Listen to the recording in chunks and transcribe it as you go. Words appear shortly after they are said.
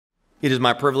It is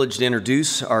my privilege to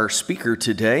introduce our speaker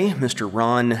today, Mr.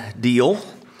 Ron Deal,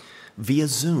 via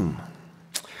Zoom.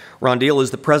 Ron Deal is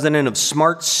the president of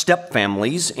Smart Step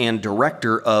Families and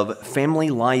director of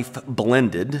FamilyLife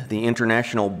Blended, the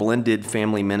international blended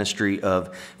family ministry of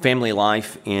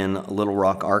FamilyLife in Little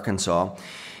Rock, Arkansas.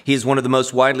 He is one of the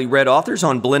most widely read authors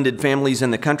on blended families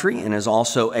in the country and is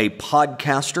also a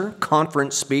podcaster,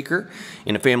 conference speaker,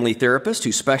 and a family therapist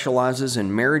who specializes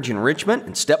in marriage enrichment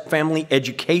and step-family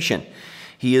education.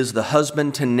 He is the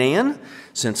husband to Nan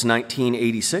since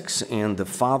 1986 and the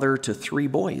father to 3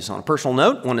 boys. On a personal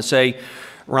note, I want to say,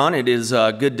 Ron, it is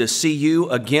good to see you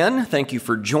again. Thank you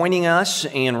for joining us.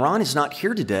 And Ron is not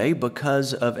here today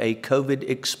because of a COVID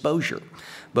exposure.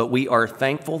 But we are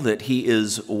thankful that he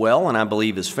is well, and I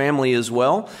believe his family is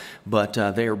well, but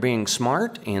they are being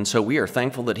smart, and so we are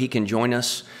thankful that he can join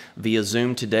us via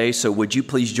Zoom today. So would you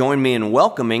please join me in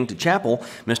welcoming to chapel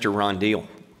Mr. Ron Deal.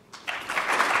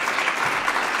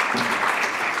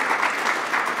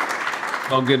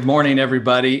 Well, good morning,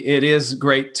 everybody. It is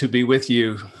great to be with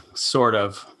you, sort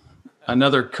of.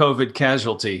 Another COVID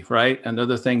casualty, right?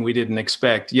 Another thing we didn't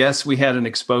expect. Yes, we had an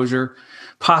exposure,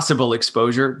 possible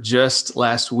exposure, just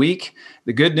last week.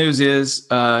 The good news is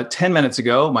 10 minutes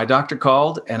ago, my doctor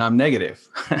called and I'm negative,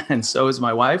 and so is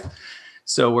my wife.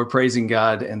 So we're praising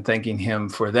God and thanking him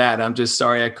for that. I'm just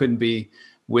sorry I couldn't be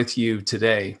with you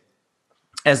today.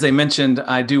 As they mentioned,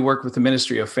 I do work with the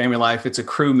ministry of Family Life. It's a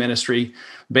crew ministry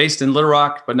based in Little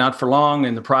Rock, but not for long,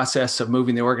 in the process of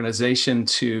moving the organization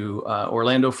to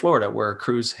Orlando, Florida, where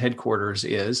crew's headquarters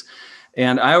is.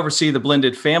 And I oversee the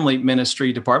blended family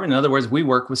ministry department. In other words, we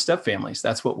work with step families.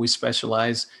 That's what we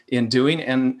specialize in doing.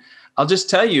 And I'll just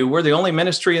tell you, we're the only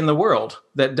ministry in the world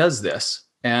that does this.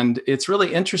 And it's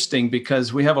really interesting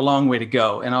because we have a long way to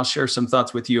go. And I'll share some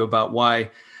thoughts with you about why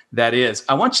that is.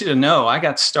 I want you to know I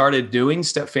got started doing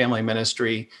step family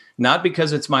ministry, not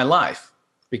because it's my life,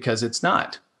 because it's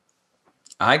not.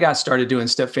 I got started doing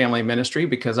step family ministry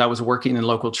because I was working in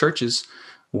local churches,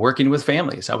 working with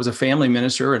families. I was a family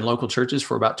minister in local churches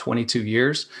for about 22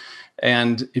 years.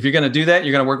 And if you're going to do that,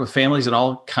 you're going to work with families in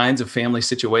all kinds of family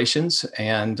situations.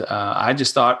 And I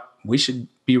just thought we should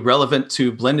be relevant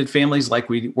to blended families, like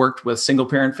we worked with single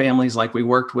parent families, like we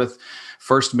worked with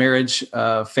first marriage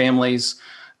families.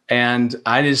 And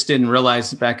I just didn't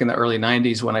realize back in the early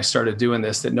 90s when I started doing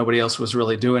this that nobody else was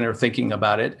really doing or thinking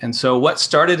about it. And so what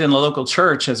started in a local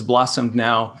church has blossomed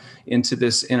now into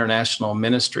this international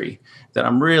ministry that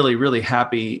I'm really, really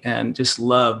happy and just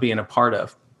love being a part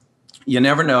of. You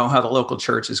never know how the local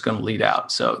church is going to lead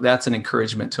out. So that's an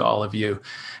encouragement to all of you.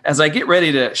 As I get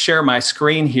ready to share my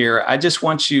screen here, I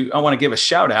want to give a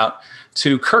shout out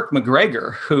to Kirk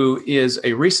McGregor, who is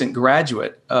a recent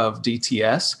graduate of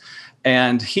DTS.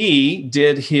 And he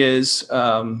did his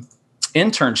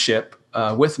internship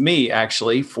with me,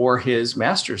 actually, for his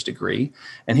master's degree.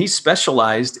 And he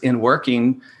specialized in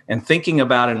working and thinking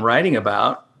about and writing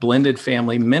about blended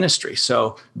family ministry.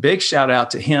 So big shout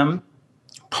out to him.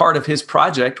 Part of his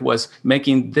project was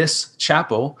making this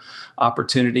chapel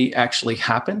opportunity actually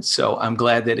happen. So I'm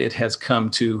glad that it has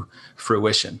come to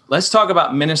fruition. Let's talk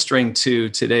about ministering to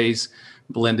today's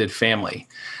blended family.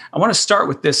 I want to start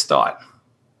with this thought.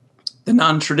 The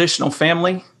non-traditional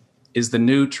family is the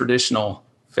new traditional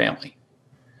family.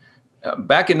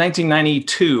 Back in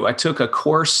 1992, I took a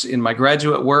course in my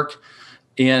graduate work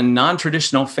in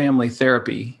non-traditional family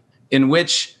therapy, in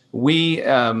which we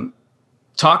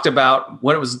talked about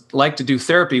what it was like to do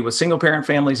therapy with single-parent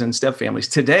families and step families.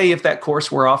 Today, if that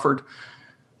course were offered,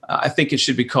 I think it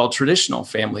should be called traditional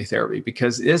family therapy,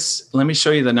 because let me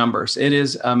show you the numbers. It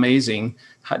is amazing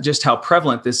just how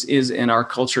prevalent this is in our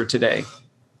culture today.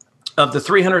 Of the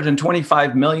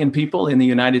 325 million people in the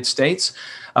United States,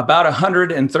 about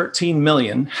 113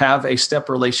 million have a step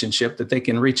relationship that they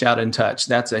can reach out and touch.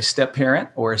 That's a step parent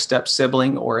or a step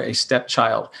sibling or a step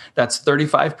child. That's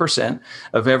 35%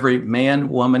 of every man,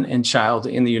 woman, and child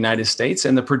in the United States.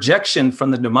 And the projection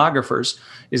from the demographers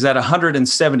is that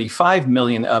 175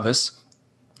 million of us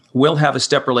will have a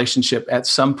step relationship at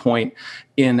some point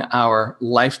in our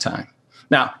lifetime.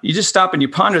 Now, you just stop and you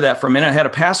ponder that for a minute. I had a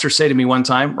pastor say to me one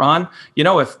time, Ron,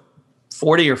 if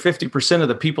 40 or 50% of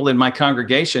the people in my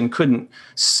congregation couldn't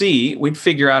see, we'd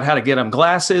figure out how to get them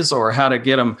glasses or how to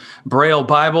get them Braille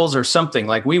Bibles or something.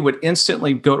 Like, we would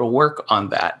instantly go to work on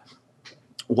that.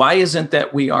 Why isn't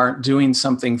that we aren't doing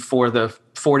something for the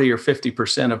 40 or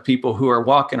 50% of people who are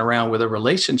walking around with a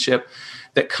relationship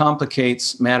that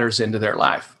complicates matters into their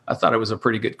life? I thought it was a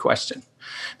pretty good question.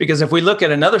 Because if we look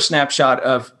at another snapshot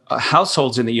of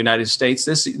households in the United States,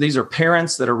 these are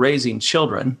parents that are raising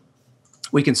children.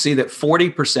 we can see that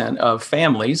 40% of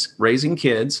families raising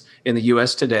kids in the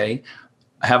U.S. today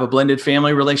have a blended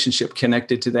family relationship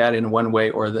connected to that in one way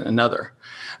or another.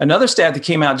 Another stat that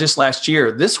came out just last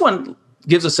year, this one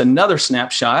gives us another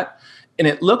snapshot, and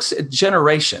it looks at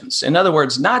generations. In other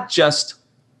words, not just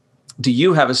do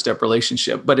you have a step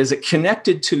relationship, but is it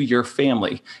connected to your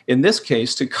family? In this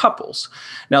case, to couples.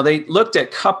 Now, they looked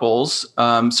at couples.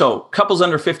 So couples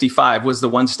under 55 was the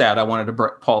one stat I wanted to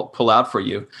pull out for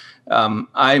you.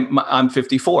 I'm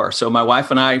 54, so my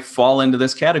wife and I fall into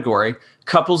this category.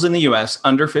 Couples in the U.S.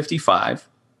 under 55.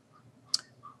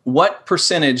 What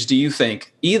percentage do you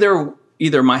think either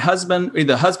my husband, or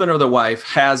the husband or the wife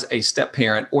has a step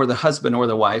parent, or the husband or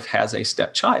the wife has a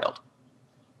stepchild?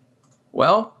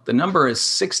 Well, the number is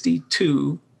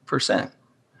 62%.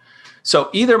 So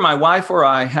either my wife or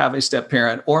I have a step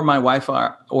parent, or my wife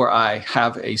or I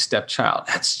have a stepchild.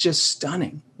 That's just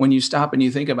stunning when you stop and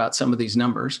you think about some of these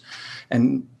numbers.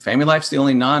 And FamilyLife's the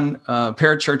only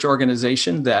non-parachurch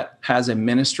organization that has a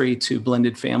ministry to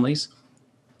blended families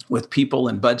with people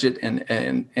and budget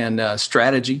and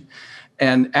strategy.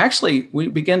 And actually, we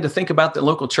began to think about the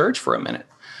local church for a minute.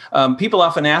 People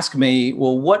often ask me,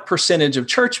 well, what percentage of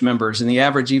church members in the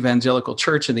average evangelical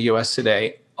church in the U.S.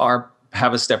 today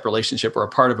have a step relationship or a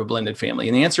part of a blended family?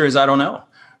 And the answer is, I don't know.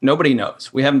 Nobody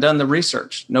knows. We haven't done the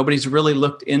research. Nobody's really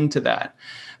looked into that.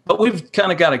 But we've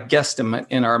kind of got a guesstimate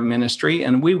in our ministry,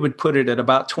 and we would put it at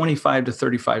about 25 to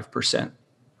 35%.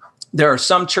 There are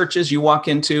some churches you walk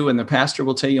into, and the pastor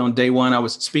will tell you on day one. I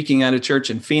was speaking at a church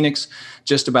in Phoenix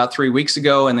just about 3 weeks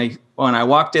ago, and when I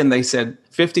walked in, they said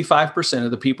 55%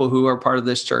 of the people who are part of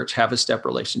this church have a step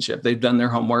relationship. They've done their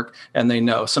homework, and they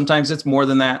know. Sometimes it's more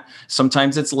than that.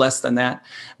 Sometimes it's less than that.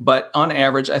 But on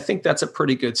average, I think that's a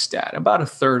pretty good stat, about a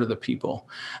third of the people.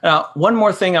 Now, one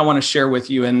more thing I want to share with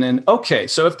you, and then, okay,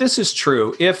 so if this is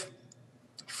true, if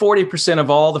 40% of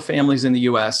all the families in the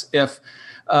U.S., if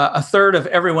a third of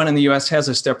everyone in the U.S. has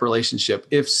a step relationship,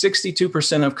 if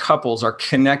 62% of couples are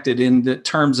connected in the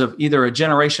terms of either a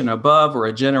generation above or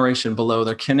a generation below,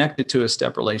 they're connected to a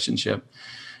step relationship,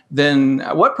 then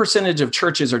what percentage of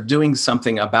churches are doing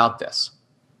something about this?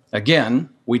 Again,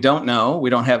 we don't know. We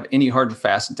don't have any hard and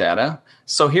fast data.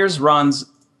 So here's Ron's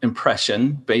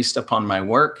impression based upon my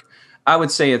work. I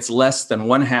would say it's less than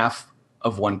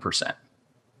 0.5%.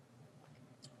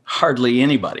 Hardly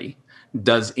anybody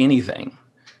does anything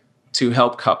to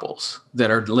help couples that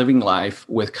are living life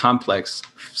with complex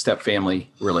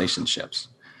step-family relationships.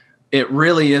 It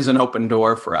really is an open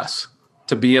door for us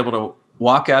to be able to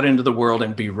walk out into the world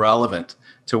and be relevant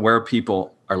to where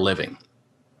people are living.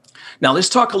 Now, let's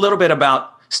talk a little bit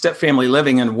about step-family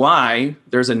living and why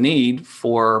there's a need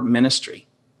for ministry.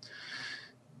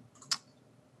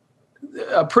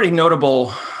 A pretty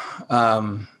notable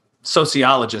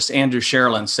sociologist, Andrew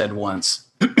Sherlin, said once,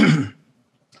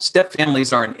 step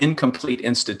families are an incomplete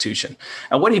institution.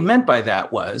 And what he meant by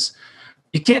that was,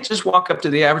 you can't just walk up to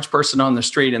the average person on the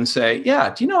street and say,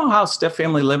 yeah, do you know how step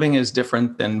family living is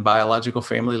different than biological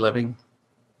family living?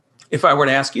 If I were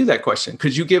to ask you that question,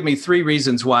 could you give me 3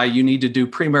 reasons why you need to do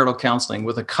premarital counseling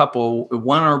with a couple,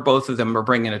 one or both of them are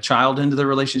bringing a child into the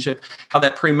relationship, how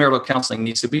that premarital counseling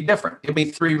needs to be different? Give me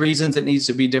 3 reasons it needs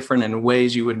to be different and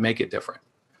ways you would make it different.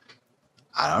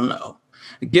 I don't know.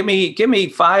 Give me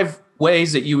 5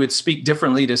 ways that you would speak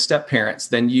differently to step parents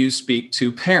than you speak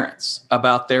to parents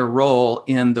about their role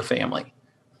in the family.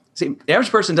 See, the average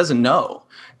person doesn't know.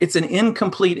 It's an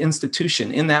incomplete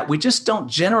institution in that we just don't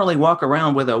generally walk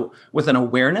around with an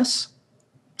awareness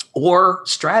or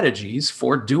strategies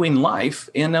for doing life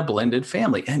in a blended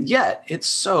family. And yet it's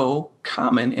so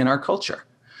common in our culture.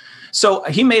 So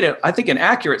he made, I think, an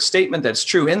accurate statement that's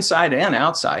true inside and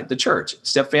outside the church.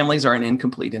 Step families are an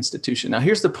incomplete institution. Now,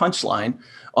 here's the punchline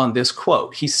on this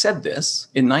quote. He said this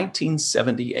in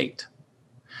 1978.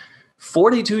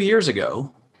 42 years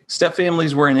ago, step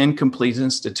families were an incomplete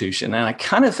institution, and I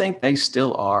kind of think they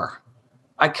still are.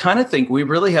 I kind of think we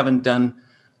really haven't done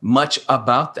much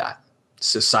about that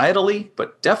societally,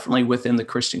 but definitely within the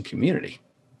Christian community.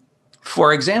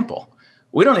 For example,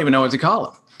 we don't even know what to call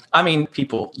them. I mean,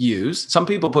 some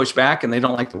people push back and they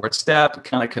don't like the word step. It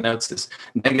kind of connotes this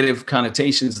negative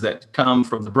connotations that come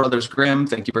from the Brothers Grimm.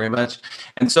 Thank you very much.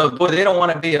 And so, boy, they don't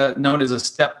want to be known as a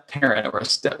step parent or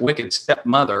a wicked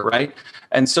stepmother, right?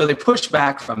 And so they push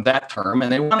back from that term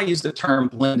and they want to use the term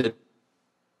blended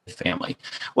family.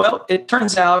 Well, it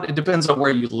turns out it depends on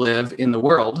where you live in the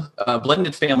world.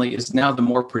 Blended family is now the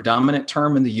more predominant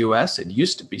term in the U.S. It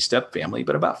used to be step family,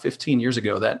 but about 15 years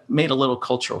ago, that made a little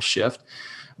cultural shift.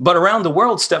 But around the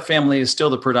world, step family is still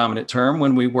the predominant term.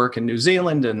 When we work in New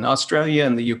Zealand and Australia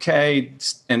and the UK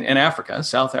and Africa,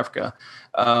 South Africa,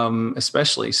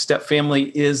 especially, step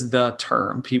family is the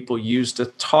term people use to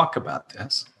talk about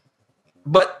this.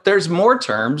 But there's more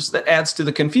terms that adds to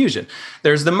the confusion.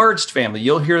 There's the merged family.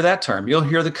 You'll hear that term. You'll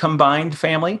hear the combined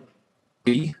family,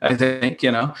 I think,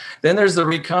 Then there's the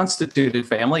reconstituted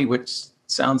family, which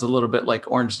sounds a little bit like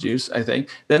orange juice, I think.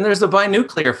 Then there's the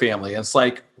binuclear family. It's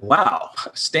like, wow,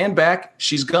 stand back,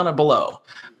 she's gonna blow.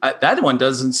 That one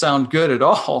doesn't sound good at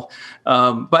all.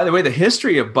 By the way, the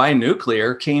history of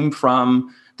binuclear came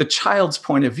from the child's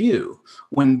point of view.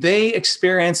 When they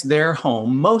experience their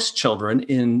home, most children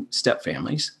in step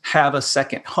families have a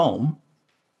second home.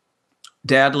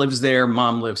 Dad lives there,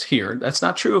 mom lives here. That's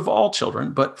not true of all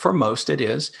children, but for most it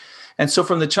is. And so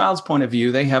from the child's point of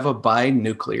view, they have a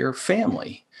binuclear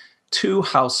family,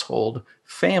 two-household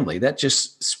family. That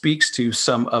just speaks to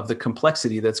some of the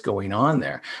complexity that's going on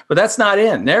there. But that's not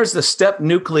in. There's the step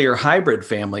nuclear hybrid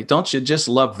family. Don't you just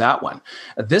love that one?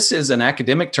 This is an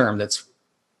academic term that's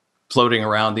floating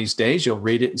around these days. You'll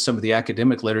read it in some of the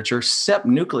academic literature. Step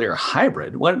nuclear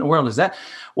hybrid. What in the world is that?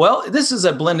 Well, this is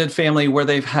a blended family where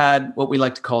they've had what we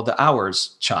like to call the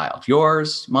ours child,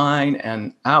 yours, mine,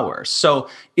 and ours. So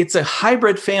it's a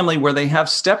hybrid family where they have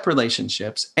step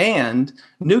relationships and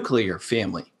nuclear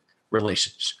family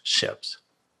relationships.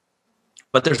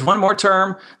 But there's one more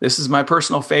term. This is my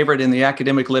personal favorite in the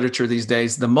academic literature these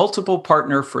days, the multiple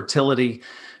partner fertility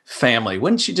family.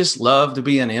 Wouldn't you just love to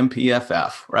be an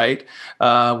MPFF, right?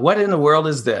 What in the world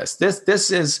is this?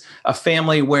 This is a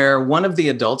family where one of the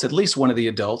adults, at least one of the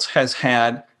adults, has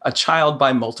had a child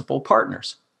by multiple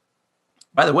partners.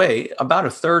 By the way, about a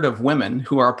third of women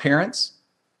who are parents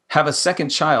have a second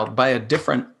child by a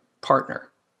different partner.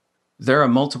 They're a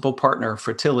multiple partner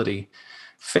fertility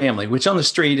family, which on the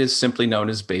street is simply known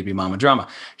as baby mama drama.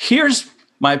 Here's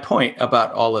my point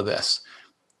about all of this.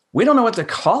 We don't know what to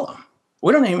call them.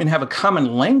 We don't even have a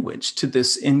common language to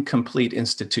this incomplete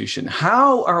institution.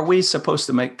 How are we supposed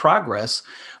to make progress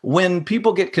when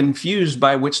people get confused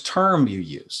by which term you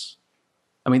use?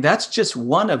 I mean, that's just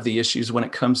one of the issues when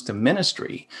it comes to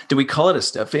ministry. Do we call it a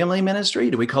step family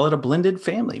ministry? Do we call it a blended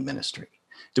family ministry?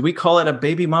 Do we call it a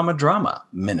baby mama drama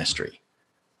ministry?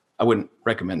 I wouldn't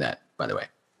recommend that, by the way.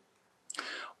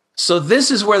 So this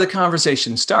is where the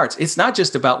conversation starts. It's not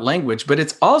just about language, but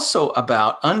it's also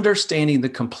about understanding the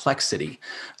complexity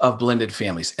of blended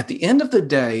families. At the end of the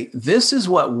day, this is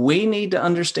what we need to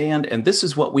understand, and this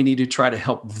is what we need to try to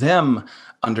help them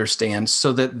understand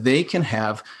so that they can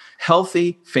have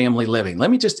healthy family living.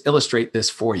 Let me just illustrate this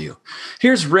for you.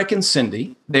 Here's Rick and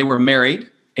Cindy. They were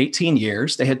married 18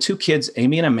 years. They had two kids,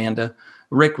 Amy and Amanda.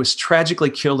 Rick was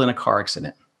tragically killed in a car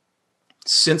accident.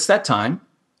 Since that time,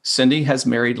 Cindy has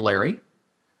married Larry,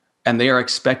 and they are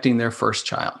expecting their first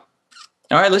child.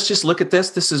 All right, let's just look at this.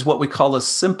 This is what we call a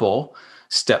simple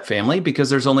step family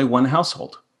because there's only one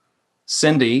household.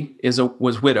 Cindy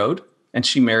was widowed, and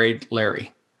she married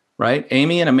Larry, right?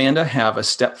 Amy and Amanda have a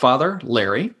stepfather,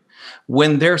 Larry.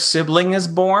 When their sibling is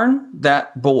born,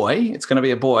 that boy, it's going to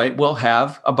be a boy, will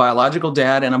have a biological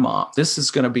dad and a mom. This is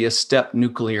going to be a step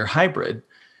nuclear hybrid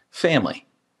family.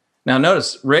 Now,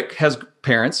 notice Rick has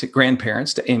parents,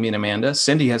 grandparents to Amy and Amanda.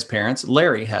 Cindy has parents.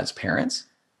 Larry has parents.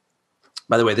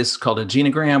 By the way, this is called a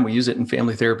genogram. We use it in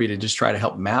family therapy to just try to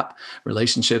help map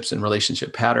relationships and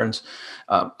relationship patterns.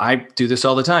 I do this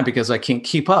all the time because I can't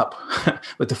keep up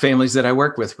with the families that I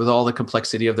work with all the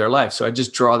complexity of their life. So I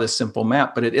just draw this simple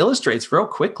map, but it illustrates real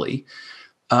quickly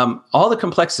all the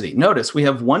complexity. Notice we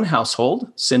have one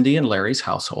household, Cindy and Larry's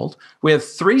household. We have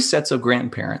three sets of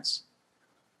grandparents.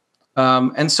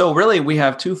 And so really we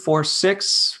have 2, 4,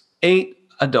 6, 8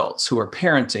 adults who are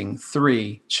parenting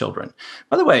 3 children.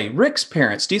 By the way, Rick's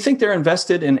parents, do you think they're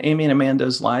invested in Amy and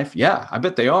Amanda's life? Yeah, I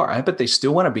bet they are. I bet they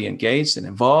still want to be engaged and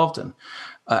involved. And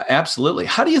absolutely.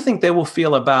 How do you think they will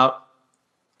feel about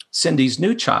Cindy's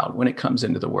new child when it comes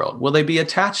into the world? Will they be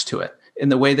attached to it in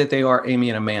the way that they are Amy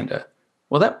and Amanda?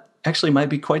 Well, that actually might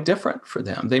be quite different for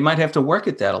them. They might have to work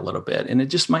at that a little bit, and it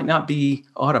just might not be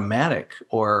automatic,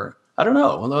 or I don't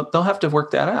know. Well, they'll have to work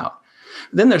that out.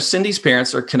 Then there's Cindy's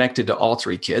parents are connected to all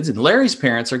 3 kids, and Larry's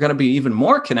parents are going to be even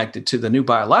more connected to the new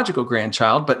biological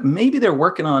grandchild, but maybe they're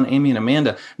working on Amy and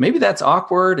Amanda. Maybe that's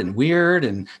awkward and weird,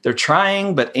 and they're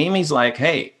trying, but Amy's like,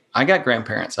 hey, I got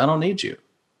grandparents. I don't need you.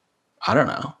 I don't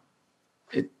know.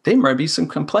 There might be some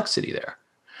complexity there.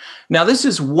 Now, this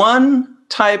is one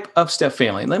type of step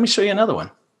family. Let me show you another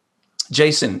one.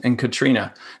 Jason and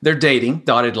Katrina, they're dating,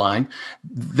 dotted line.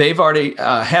 They've already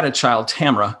had a child,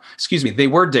 Tamara. Excuse me, they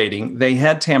were dating. They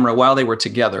had Tamara while they were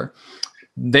together.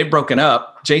 They've broken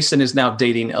up. Jason is now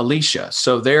dating Alicia.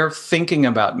 So they're thinking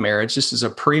about marriage. This is a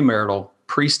premarital,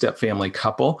 pre-step family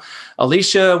couple.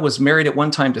 Alicia was married at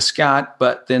one time to Scott,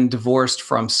 but then divorced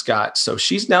from Scott. So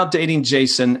she's now dating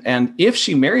Jason. And if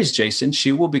she marries Jason,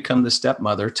 she will become the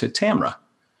stepmother to Tamra.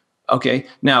 Okay,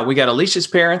 now we got Alicia's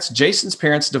parents. Jason's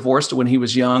parents divorced when he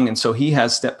was young, and so he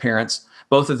has step parents.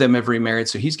 Both of them have remarried,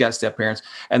 so he's got step parents.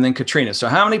 And then Katrina. So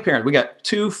how many parents? We got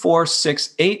 2, 4,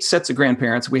 6, 8 sets of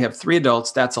grandparents. We have 3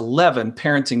 adults. That's 11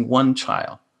 parenting 1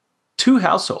 child. 2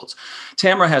 households.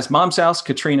 Tamra has mom's house,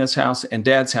 Katrina's house, and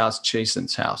dad's house,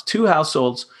 Jason's house. 2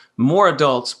 households, more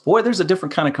adults. Boy, there's a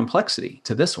different kind of complexity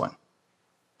to this one.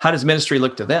 How does ministry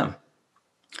look to them?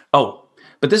 Oh,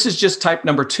 but this is just type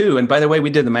number 2. And by the way,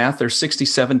 we did the math. There's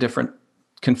 67 different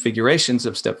configurations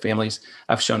of step families.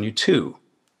 I've shown you 2.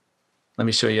 Let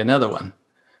me show you another one.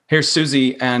 Here's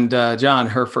Susie and John,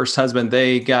 her first husband.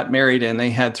 They got married and they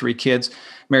had 3 kids,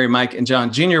 Mary, Mike, and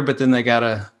John Jr., but then they got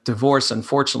a divorce,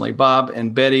 unfortunately. Bob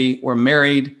and Betty were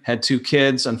married, had 2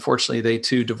 kids. Unfortunately, they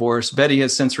too divorced. Betty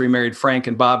has since remarried Frank,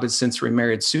 and Bob has since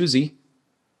remarried Susie.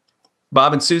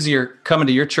 Bob and Susie are coming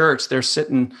to your church. They're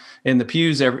sitting in the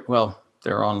pews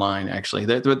they're online, actually.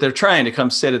 They're trying to come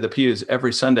sit at the pews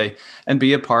every Sunday and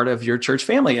be a part of your church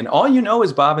family. And all you know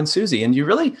is Bob and Susie. And you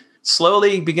really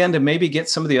slowly begin to maybe get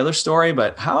some of the other story.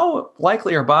 But how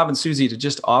likely are Bob and Susie to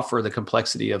just offer the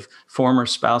complexity of former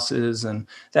spouses and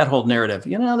that whole narrative?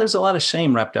 You know, there's a lot of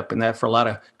shame wrapped up in that for a lot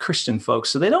of Christian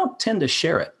folks. So they don't tend to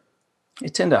share it. They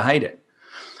tend to hide it.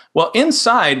 Well,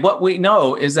 inside, what we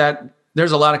know is that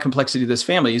there's a lot of complexity to this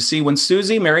family. You see, when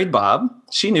Susie married Bob,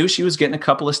 she knew she was getting a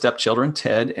couple of stepchildren,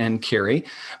 Ted and Carrie.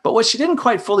 But what she didn't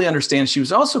quite fully understand, she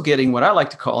was also getting what I like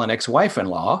to call an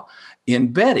ex-wife-in-law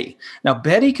in Betty. Now,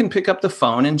 Betty can pick up the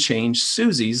phone and change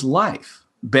Susie's life.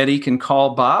 Betty can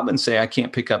call Bob and say, I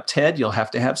can't pick up Ted. You'll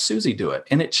have to have Susie do it.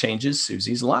 And it changes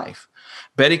Susie's life.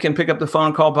 Betty can pick up the phone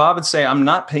and call Bob and say, I'm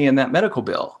not paying that medical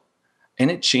bill.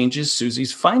 And it changes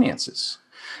Susie's finances.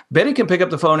 Betty can pick up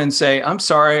the phone and say, I'm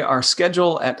sorry, our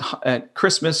schedule at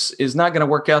Christmas is not going to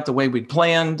work out the way we'd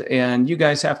planned, and you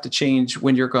guys have to change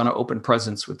when you're going to open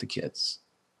presents with the kids.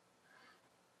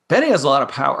 Betty has a lot of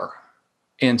power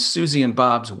in Susie and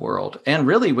Bob's world, and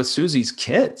really with Susie's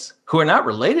kids, who are not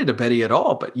related to Betty at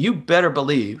all, but you better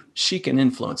believe she can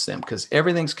influence them because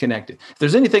everything's connected. If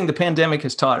there's anything the pandemic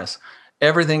has taught us,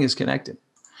 everything is connected.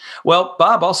 Well,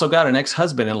 Bob also got an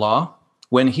ex-husband-in-law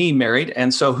when he married.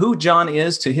 And so who John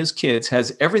is to his kids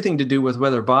has everything to do with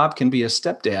whether Bob can be a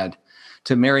stepdad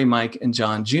to Mary, Mike, and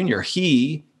John Jr.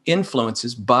 He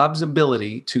influences Bob's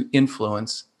ability to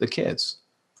influence the kids.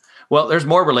 Well, there's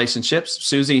more relationships.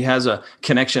 Susie has a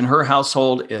connection. Her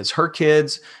household is her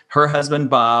kids, her husband,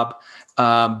 Bob.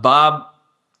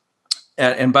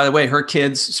 And by the way, her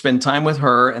kids spend time with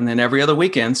her, and then every other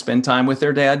weekend spend time with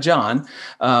their dad, John.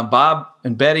 Bob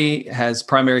and Betty has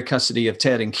primary custody of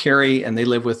Ted and Carrie, and they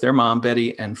live with their mom,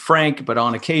 Betty and Frank. But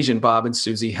on occasion, Bob and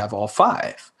Susie have all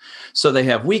 5. So they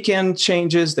have weekend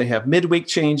changes. They have midweek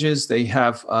changes. They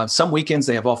have some weekends,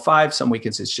 they have all 5. Some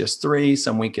weekends, it's just 3.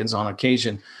 Some weekends on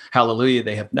occasion, hallelujah,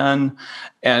 they have none.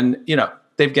 And, you know,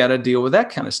 they've got to deal with that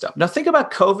kind of stuff. Now, think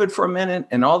about COVID for a minute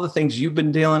and all the things you've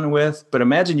been dealing with, but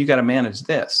imagine you got to manage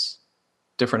this.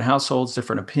 Different households,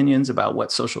 different opinions about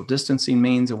what social distancing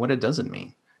means and what it doesn't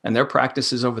mean. And their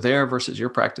practices over there versus your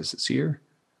practices here.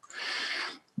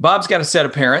 Bob's got a set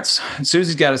of parents.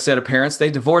 Susie's got a set of parents.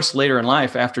 They divorced later in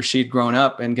life after she'd grown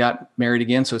up and got married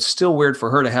again. So it's still weird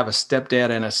for her to have a stepdad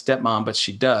and a stepmom, but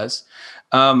she does.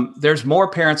 There's more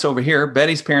parents over here.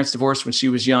 Betty's parents divorced when she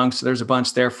was young, so there's a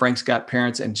bunch there. Frank's got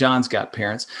parents, and John's got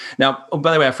parents. Now, oh,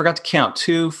 by the way, I forgot to count.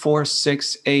 2, 4,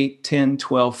 6, 8, 10,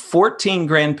 12, 14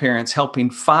 grandparents helping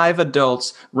 5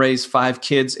 adults raise 5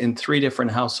 kids in 3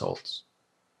 different households.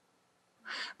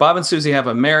 Bob and Susie have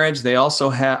a marriage. They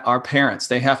also are parents.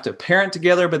 They have to parent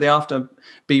together, but they often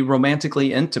be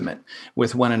romantically intimate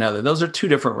with one another. Those are 2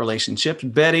 different relationships.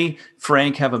 Betty,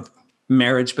 Frank have a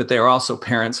marriage, but they are also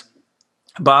parents.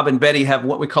 Bob and Betty have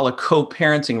what we call a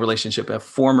co-parenting relationship, a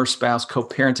former spouse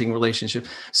co-parenting relationship.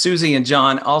 Susie and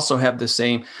John also have the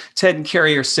same. Ted and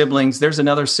Carrie are siblings. There's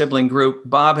another sibling group.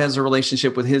 Bob has a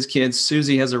relationship with his kids.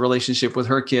 Susie has a relationship with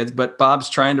her kids, but Bob's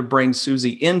trying to bring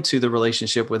Susie into the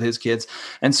relationship with his kids,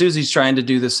 and Susie's trying to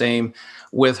do the same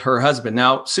with her husband.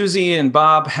 Now, Susie and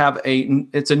Bob have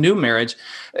it's a new marriage.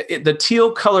 The teal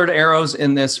colored arrows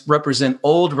in this represent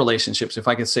old relationships, if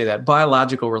I could say that,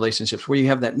 biological relationships, where you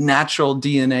have that natural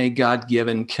DNA,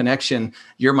 God-given connection.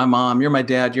 You're my mom, you're my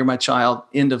dad, you're my child,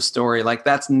 end of story. Like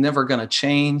that's never going to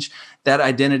change. That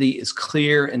identity is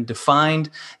clear and defined.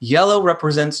 Yellow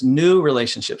represents new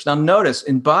relationships. Now notice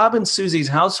in Bob and Susie's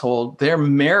household, their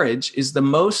marriage is the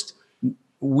most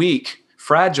weak,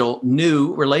 fragile,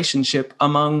 new relationship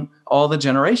among all the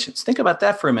generations. Think about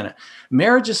that for a minute.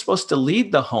 Marriage is supposed to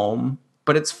lead the home,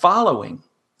 but it's following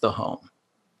the home.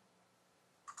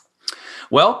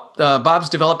 Well, Bob's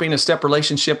developing a step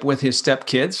relationship with his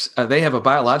stepkids. They have a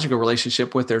biological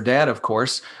relationship with their dad, of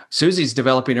course. Susie's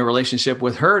developing a relationship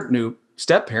with her new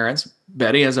step-parents.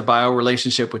 Betty has a bio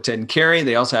relationship with Ted and Carrie.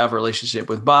 They also have a relationship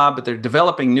with Bob, but they're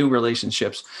developing new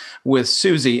relationships with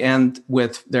Susie and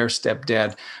with their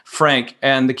stepdad, Frank.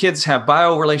 And the kids have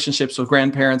bio relationships with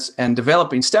grandparents and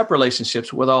developing step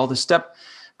relationships with all the step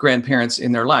grandparents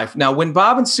in their life. Now, when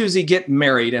Bob and Susie get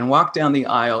married and walk down the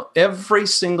aisle, every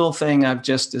single thing I've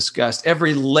just discussed,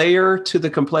 every layer to the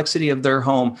complexity of their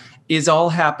home is all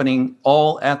happening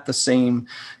all at the same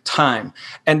time.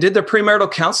 And did the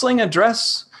premarital counseling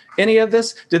address any of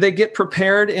this? Did they get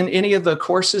prepared in any of the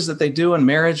courses that they do in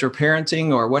marriage or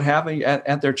parenting or what have you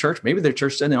at their church? Maybe their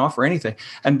church doesn't offer anything.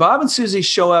 And Bob and Susie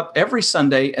show up every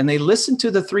Sunday and they listen to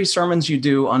the 3 sermons you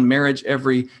do on marriage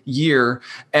every year.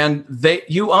 And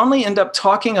you only end up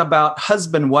talking about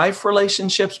husband-wife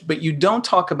relationships, but you don't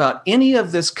talk about any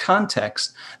of this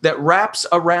context that wraps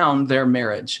around their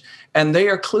marriage. And they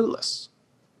are clueless.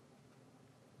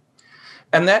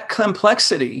 And that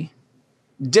complexity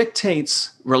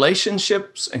dictates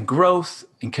relationships and growth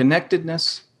and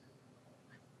connectedness.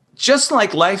 Just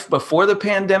like life before the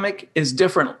pandemic is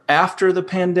different after the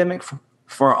pandemic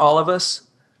for all of us,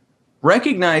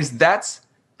 recognize that's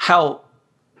how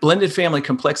blended family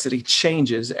complexity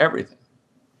changes everything.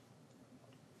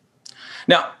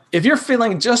 Now, if you're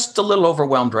feeling just a little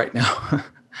overwhelmed right now,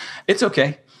 it's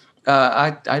okay.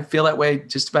 I feel that way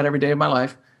just about every day of my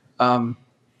life.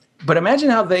 But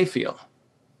imagine how they feel.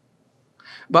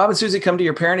 Bob and Susie come to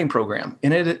your parenting program,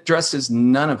 and it addresses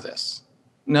none of this.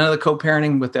 None of the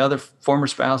co-parenting with the other former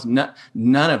spouse,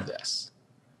 none of this.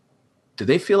 Do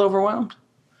they feel overwhelmed?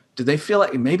 Do they feel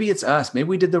like maybe it's us? Maybe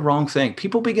we did the wrong thing?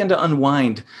 People begin to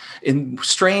unwind in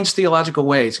strange theological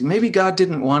ways. Maybe God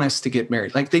didn't want us to get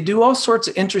married. Like they do all sorts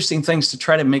of interesting things to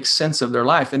try to make sense of their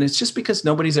life, and it's just because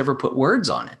nobody's ever put words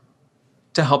on it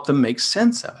to help them make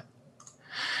sense of it.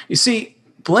 You see,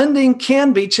 blending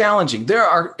can be challenging. There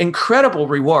are incredible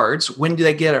rewards when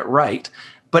they get it right,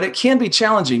 but it can be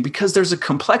challenging because there's a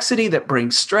complexity that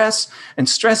brings stress, and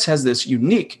stress has this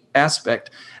unique aspect,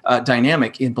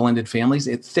 dynamic in blended families.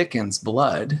 It thickens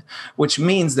blood, which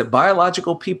means that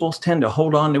biological people tend to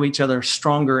hold on to each other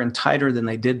stronger and tighter than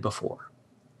they did before.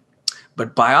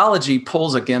 But biology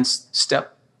pulls against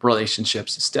step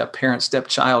relationships, step parent, step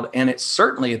child, and it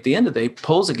certainly at the end of the day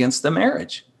pulls against the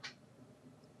marriage.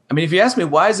 I mean, if you ask me,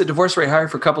 why is the divorce rate higher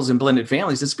for couples in blended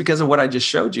families? It's because of what I just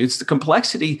showed you. It's the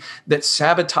complexity that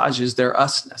sabotages their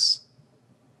usness.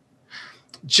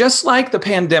 Just like the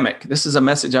pandemic, this is a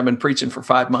message I've been preaching for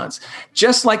 5 months.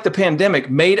 Just like the pandemic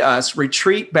made us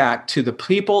retreat back to the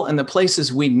people and the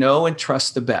places we know and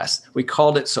trust the best. We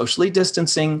called it socially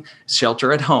distancing,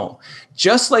 shelter at home.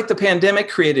 Just like the pandemic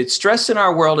created stress in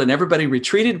our world and everybody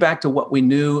retreated back to what we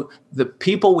knew, the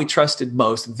people we trusted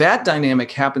most, that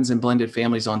dynamic happens in blended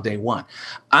families on day one.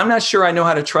 I'm not sure I know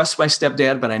how to trust my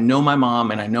stepdad, but I know my mom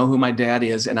and I know who my dad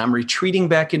is, and I'm retreating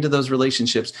back into those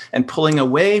relationships and pulling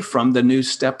away from the new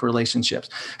step relationships.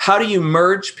 How do you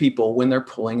merge people when they're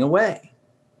pulling away?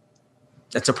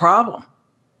 That's a problem.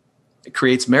 It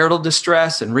creates marital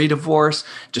distress and redivorce,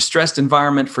 distressed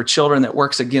environment for children that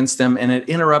works against them, and it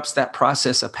interrupts that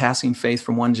process of passing faith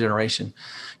from one generation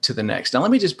to the next. Now, let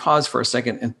me just pause for a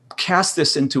second and cast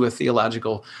this into a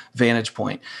theological vantage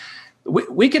point.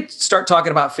 We could start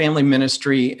talking about family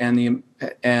ministry and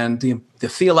the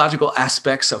theological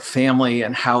aspects of family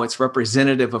and how it's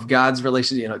representative of God's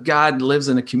relationship. You know, God lives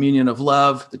in a communion of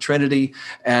love, the Trinity,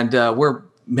 and we're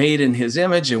made in His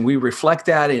image, and we reflect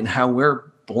that in how we're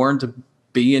born to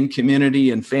be in community,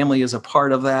 and family is a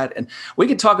part of that. And we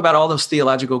could talk about all those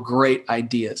theological great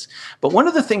ideas. But one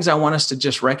of the things I want us to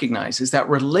just recognize is that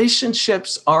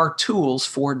relationships are tools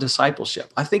for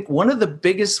discipleship. I think one of the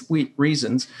biggest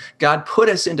reasons God put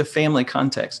us into family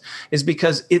context is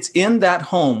because it's in that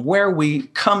home where we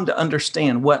come to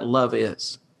understand what love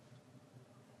is.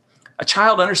 A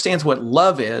child understands what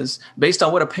love is based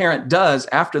on what a parent does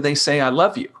after they say, I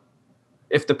love you.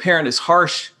 If the parent is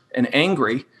harsh and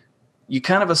angry, you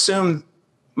kind of assume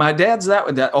my dad's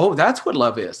that. Oh, that's what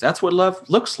love is. That's what love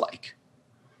looks like.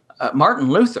 Martin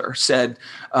Luther said,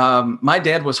 my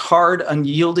dad was hard,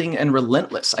 unyielding, and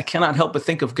relentless. I cannot help but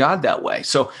think of God that way.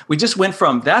 So we just went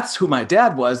from that's who my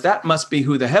dad was, that must be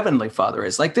who the Heavenly Father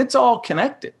is. Like, it's all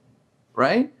connected,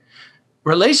 right?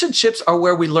 Relationships are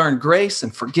where we learn grace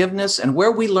and forgiveness and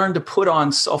where we learn to put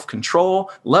on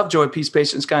self-control, love, joy, peace,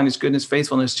 patience, kindness, goodness,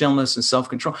 faithfulness, gentleness, and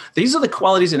self-control. These are the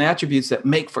qualities and attributes that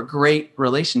make for great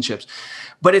relationships.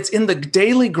 But it's in the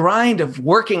daily grind of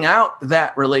working out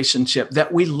that relationship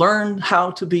that we learn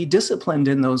how to be disciplined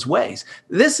in those ways.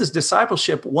 This is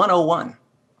discipleship 101.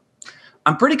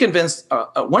 I'm pretty convinced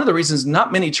one of the reasons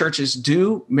not many churches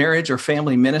do marriage or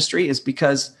family ministry is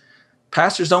because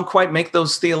pastors don't quite make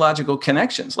those theological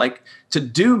connections. Like, to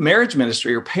do marriage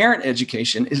ministry or parent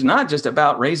education is not just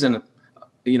about raising,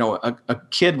 a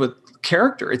kid with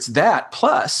character. It's that.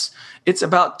 Plus, it's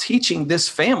about teaching this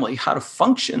family how to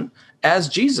function as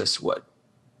Jesus would.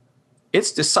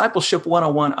 It's discipleship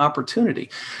 101 opportunity.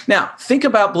 Now, think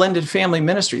about blended family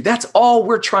ministry. That's all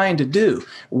we're trying to do.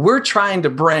 We're trying to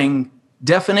bring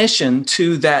definition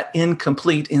to that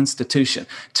incomplete institution,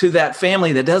 to that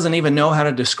family that doesn't even know how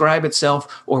to describe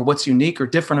itself or what's unique or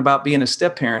different about being a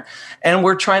step parent. And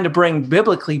we're trying to bring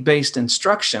biblically based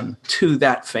instruction to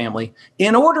that family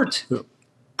in order to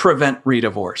prevent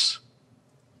redivorce,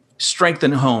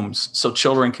 strengthen homes so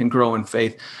children can grow in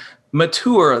faith,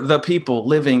 mature the people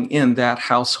living in that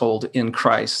household in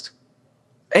Christ,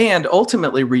 and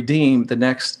ultimately redeem the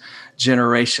next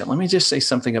generation. Let me just say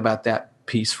something about that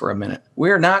piece for a minute.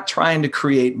 We're not trying to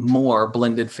create more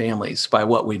blended families by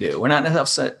what we do. We're not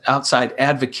outside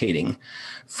advocating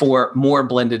for more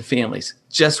blended families.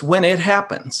 Just when it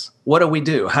happens, what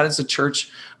do? How does the church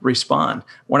respond?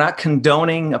 We're not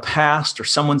condoning a past or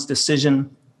someone's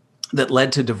decision that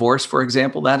led to divorce, for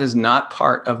example. That is not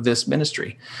part of this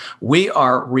ministry. We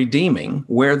are redeeming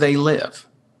where they live.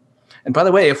 And by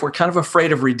the way, if we're kind of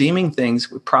afraid of redeeming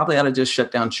things, we probably ought to just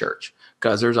shut down church,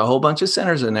 because there's a whole bunch of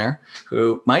sinners in there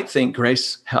who might think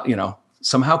grace,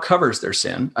 somehow covers their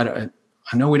sin. I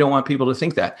know we don't want people to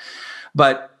think that.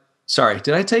 But sorry,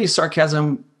 did I tell you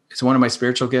sarcasm is one of my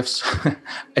spiritual gifts?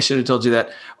 I should have told you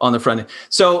that on the front end.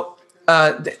 So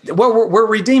we're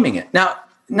redeeming it. Now,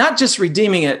 not just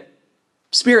redeeming it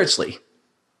spiritually,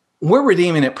 we're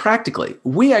redeeming it practically.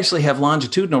 We actually have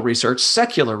longitudinal research,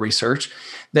 secular research,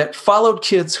 that followed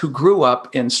kids who grew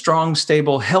up in strong,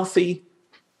 stable, healthy,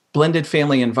 blended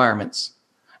family environments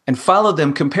and followed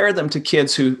them, compared them to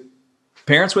kids who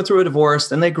parents went through a divorce,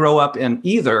 then they grow up in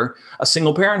either a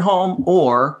single parent home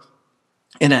or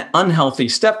in an unhealthy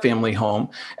step family home.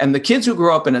 And the kids who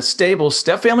grow up in a stable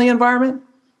step family environment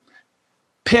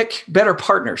pick better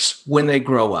partners when they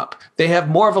grow up. They have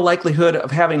more of a likelihood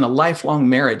of having a lifelong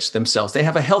marriage themselves. They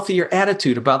have a healthier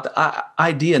attitude about the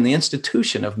idea and the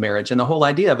institution of marriage and the whole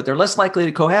idea of it. They're less likely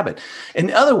to cohabit.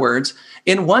 In other words,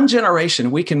 in one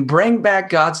generation, we can bring back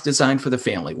God's design for the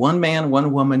family, one man,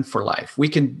 one woman for life. We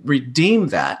can redeem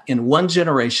that in one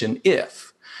generation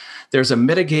if there's a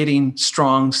mitigating,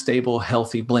 strong, stable,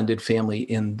 healthy, blended family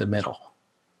in the middle.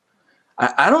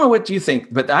 I don't know what you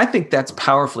think, but I think that's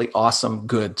powerfully awesome,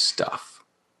 good stuff.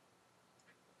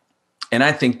 And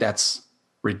I think that's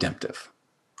redemptive.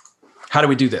 How do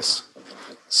we do this?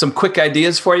 Some quick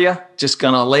ideas for you. Just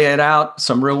going to lay it out.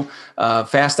 Some real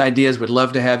fast ideas. Would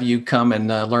love to have you come and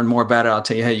learn more about it. I'll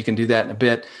tell you how you can do that in a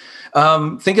bit.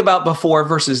 Think about before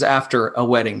versus after a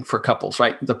wedding for couples,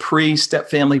 right? The pre-step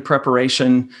family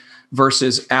preparation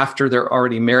versus after they're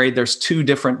already married. There's two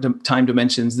different time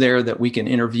dimensions there that we can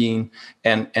intervene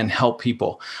and help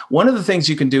people. One of the things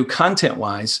you can do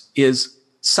content-wise is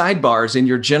sidebars in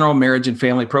your general marriage and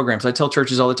family programs. I tell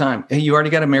churches all the time, hey, you already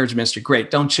got a marriage ministry.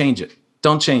 Great. Don't change it.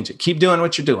 Don't change it. Keep doing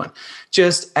what you're doing.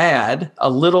 Just add a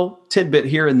little tidbit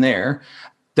here and there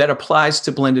that applies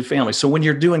to blended families. So when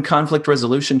you're doing conflict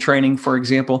resolution training, for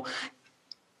example,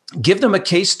 give them a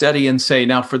case study and say,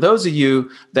 now, for those of you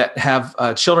that have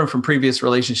children from previous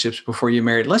relationships before you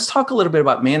married, let's talk a little bit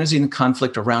about managing the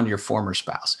conflict around your former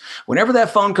spouse. Whenever that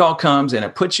phone call comes and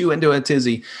it puts you into a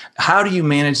tizzy, how do you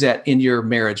manage that in your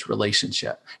marriage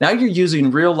relationship? Now you're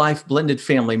using real life blended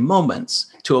family moments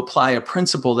to apply a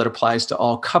principle that applies to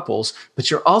all couples, but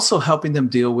you're also helping them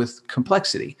deal with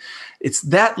complexity. It's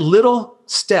that little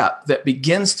step that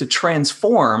begins to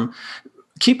transform.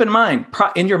 Keep in mind,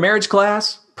 in your marriage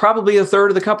class, probably a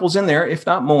third of the couples in there, if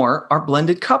not more, are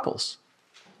blended couples.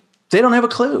 They don't have a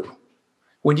clue.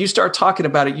 When you start talking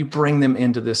about it, you bring them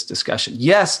into this discussion.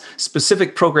 Yes,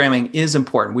 specific programming is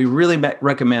important. We really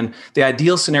recommend the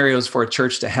ideal scenarios for a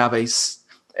church to have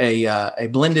a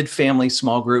blended family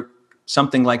small group,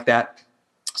 something like that,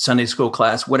 Sunday school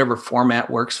class, whatever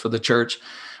format works for the church,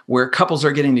 where couples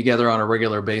are getting together on a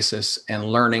regular basis and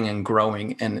learning and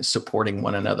growing and supporting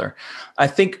one another. I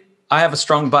think I have a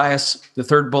strong bias. The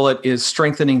third bullet is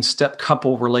strengthening step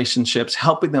couple relationships,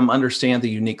 helping them understand the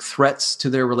unique threats to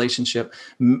their relationship,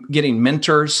 getting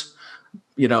mentors,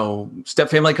 step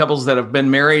family couples that have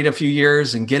been married a few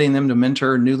years and getting them to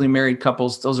mentor newly married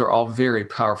couples. Those are all very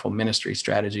powerful ministry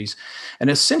strategies. And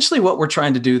essentially what we're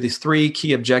trying to do, these three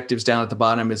key objectives down at the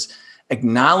bottom, is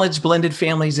acknowledge blended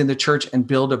families in the church and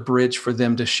build a bridge for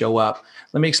them to show up.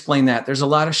 Let me explain that. There's a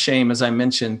lot of shame, as I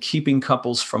mentioned, keeping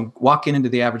couples from walking into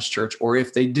the average church, or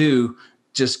if they do,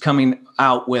 just coming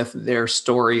out with their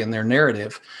story and their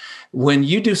narrative. When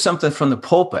you do something from the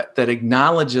pulpit that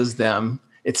acknowledges them,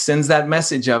 it sends that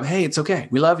message of, hey, it's okay.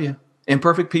 We love you.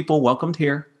 Imperfect people welcomed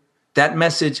here. That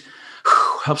message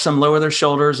helps them lower their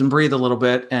shoulders and breathe a little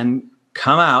bit and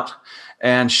come out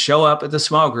and show up at the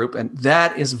small group. And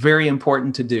that is very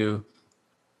important to do.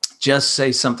 Just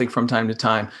say something from time to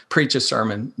time, preach a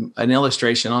sermon, an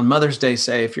illustration. On Mother's Day,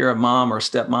 say, if you're a mom or a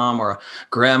stepmom or a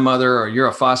grandmother or you're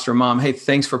a foster mom, hey,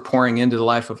 thanks for pouring into the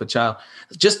life of a child.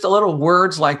 Just the little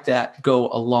words like that go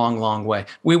a long, long way.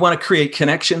 We want to create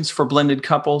connections for blended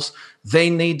couples. They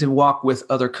need to walk with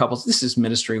other couples. This is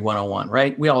ministry 101,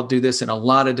 right? We all do this in a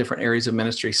lot of different areas of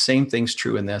ministry. Same thing's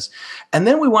true in this. And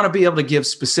then we want to be able to give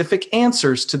specific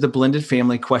answers to the blended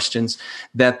family questions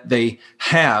that they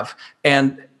have.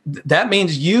 And that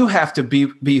means you have to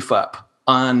beef up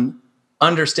on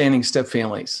understanding step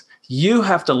families. You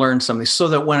have to learn something so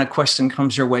that when a question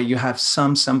comes your way, you have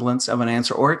some semblance of an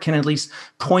answer, or it can at least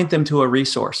point them to a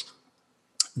resource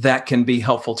that can be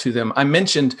helpful to them. I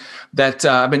mentioned that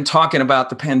I've been talking about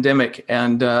the pandemic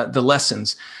and the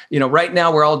lessons. Right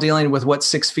now we're all dealing with what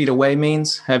 6 feet away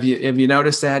means. Have you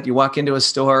noticed that? You walk into a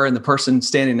store and the person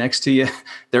standing next to you,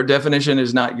 their definition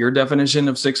is not your definition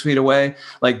of 6 feet away.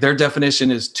 Like their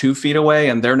definition is 2 feet away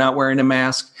and they're not wearing a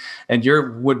mask. And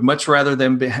you would much rather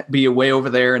them be way over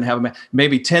there and have a mask.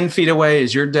 Maybe 10 feet away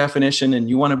is your definition and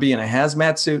you want to be in a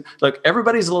hazmat suit. Look,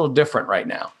 everybody's a little different right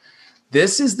now.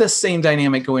 This is the same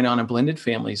dynamic going on in blended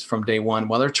families from day one.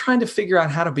 While they're trying to figure out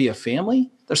how to be a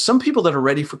family, there's some people that are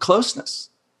ready for closeness,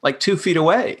 like 2 feet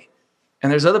away.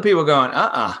 And there's other people going,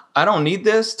 I don't need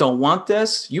this, don't want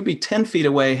this. You be 10 feet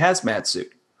away, hazmat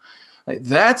suit. Like,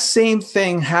 that same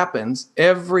thing happens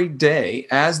every day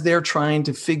as they're trying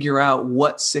to figure out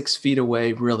what 6 feet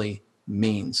away really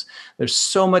means. There's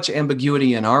so much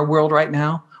ambiguity in our world right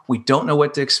now. We don't know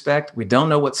what to expect. We don't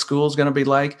know what school's going to be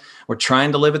like. We're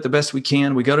trying to live it the best we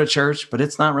can. We go to church, but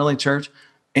it's not really church.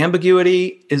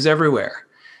 Ambiguity is everywhere.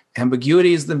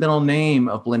 Ambiguity is the middle name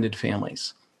of blended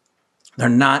families. They're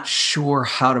not sure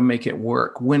how to make it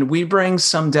work. When we bring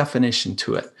some definition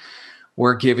to it,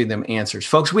 we're giving them answers.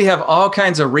 Folks, we have all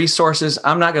kinds of resources.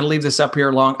 I'm not going to leave this up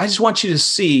here long. I just want you to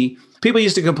see, people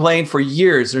used to complain for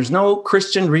years, there's no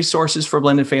Christian resources for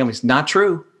blended families. Not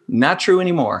true. Not true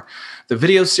anymore. The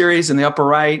video series in the upper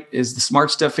right is the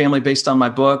Smart Step Family based on my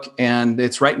book, and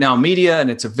it's Right Now Media, and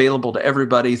it's available to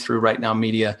everybody through Right Now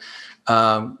Media.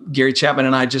 Gary Chapman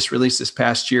and I just released this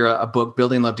past year a book,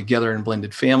 Building Love Together in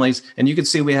Blended Families, and you can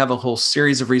see we have a whole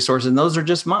series of resources, and those are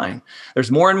just mine.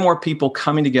 There's more and more people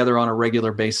coming together on a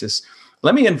regular basis.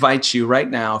 Let me invite you right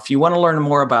now, if you want to learn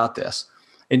more about this,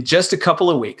 in just a couple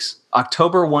of weeks,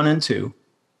 October 1 and 2,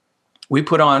 we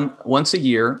put on once a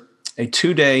year a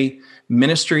 2-day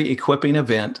ministry equipping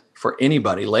event for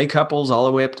anybody, lay couples all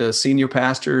the way up to senior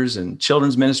pastors and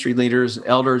children's ministry leaders,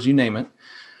 elders, you name it.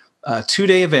 A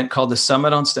 2-day event called the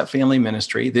Summit on Step Family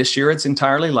Ministry. This year, it's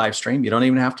entirely live stream. You don't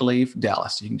even have to leave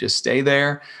Dallas. You can just stay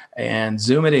there and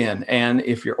Zoom it in. And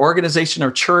if your organization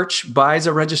or church buys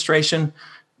a registration,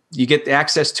 you get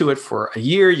access to it for a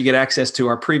year. You get access to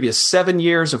our previous 7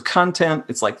 years of content.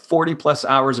 It's like 40 plus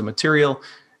hours of material.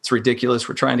 It's ridiculous.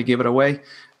 We're trying to give it away.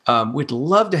 We'd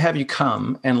love to have you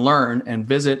come and learn and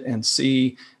visit and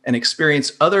see and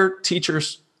experience other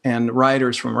teachers and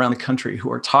writers from around the country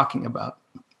who are talking about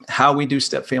how we do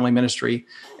step family ministry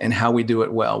and how we do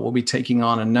it well. We'll be taking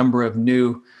on a number of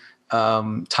new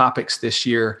topics this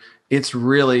year. It's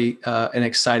really an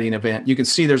exciting event. You can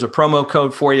see there's a promo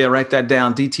code for you. Write that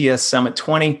down, DTS Summit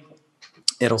 20.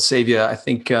 It'll save you, I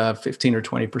think, 15 or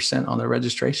 20% on the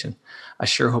registration. I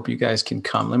sure hope you guys can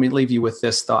come. Let me leave you with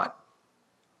this thought.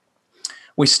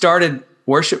 We started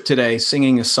worship today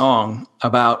singing a song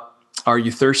about, are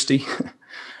you thirsty?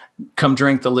 Come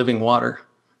drink the living water.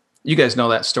 You guys know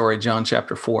that story, John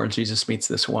chapter 4, Jesus meets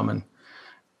this woman.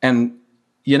 And,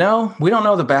 we don't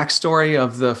know the backstory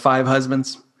of the 5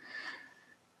 husbands.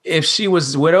 If she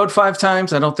was widowed 5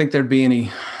 times, I don't think there'd be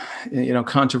any,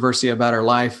 controversy about her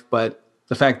life. But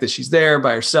the fact that she's there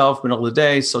by herself, middle of the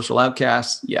day, social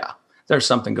outcast, yeah, there's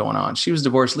something going on. She was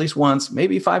divorced at least once,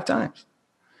 maybe 5 times.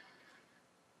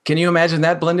 Can you imagine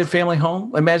that blended family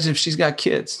home? Imagine if she's got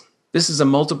kids. This is a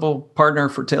multiple partner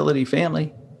fertility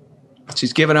family.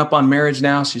 She's given up on marriage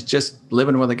now. She's just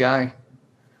living with a guy.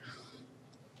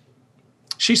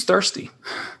 She's thirsty.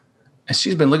 And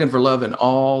she's been looking for love in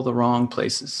all the wrong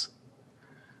places.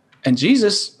 And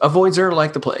Jesus avoids her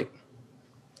like the plague.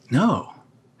 No,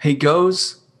 he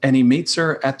goes and he meets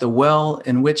her at the well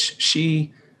in which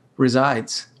she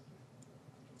resides.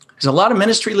 There's a lot of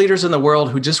ministry leaders in the world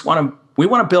who just we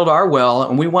want to build our well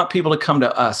and we want people to come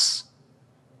to us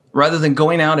rather than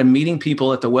going out and meeting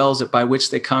people at the wells by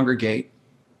which they congregate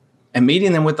and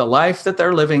meeting them with the life that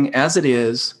they're living as it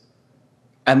is,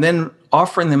 and then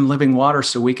offering them living water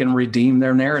so we can redeem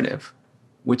their narrative,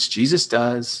 which Jesus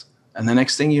does. And the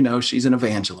next thing you know, she's an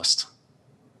evangelist.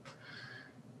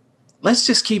 Let's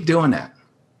just keep doing that.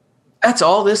 That's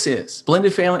all this is.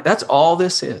 Blended family, that's all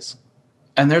this is.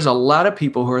 And there's a lot of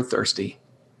people who are thirsty.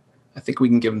 I think we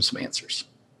can give them some answers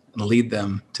and lead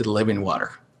them to the living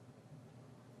water.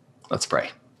 Let's pray.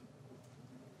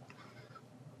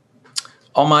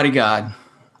 Almighty God,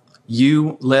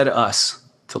 you led us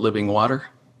to living water.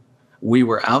 We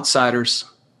were outsiders,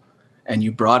 and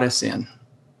you brought us in.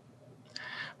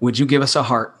 Would you give us a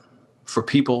heart for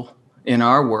people in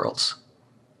our worlds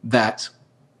that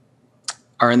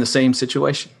are in the same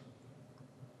situation?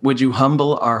 Would you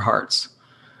humble our hearts?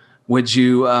 Would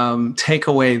you take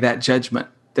away that judgment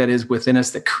that is within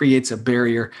us that creates a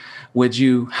barrier? Would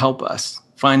you help us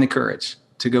find the courage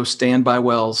to go stand by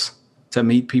wells, to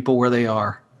meet people where they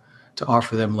are, to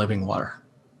offer them living water?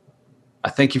 I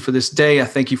thank you for this day. I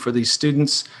thank you for these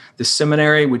students, this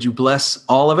seminary. Would you bless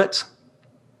all of it?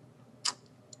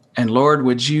 And Lord,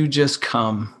 would you just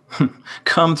come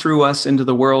through us into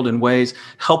the world in ways,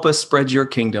 help us spread your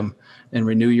kingdom and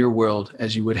renew your world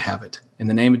as you would have it. In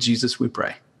the name of Jesus, we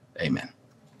pray. Amen.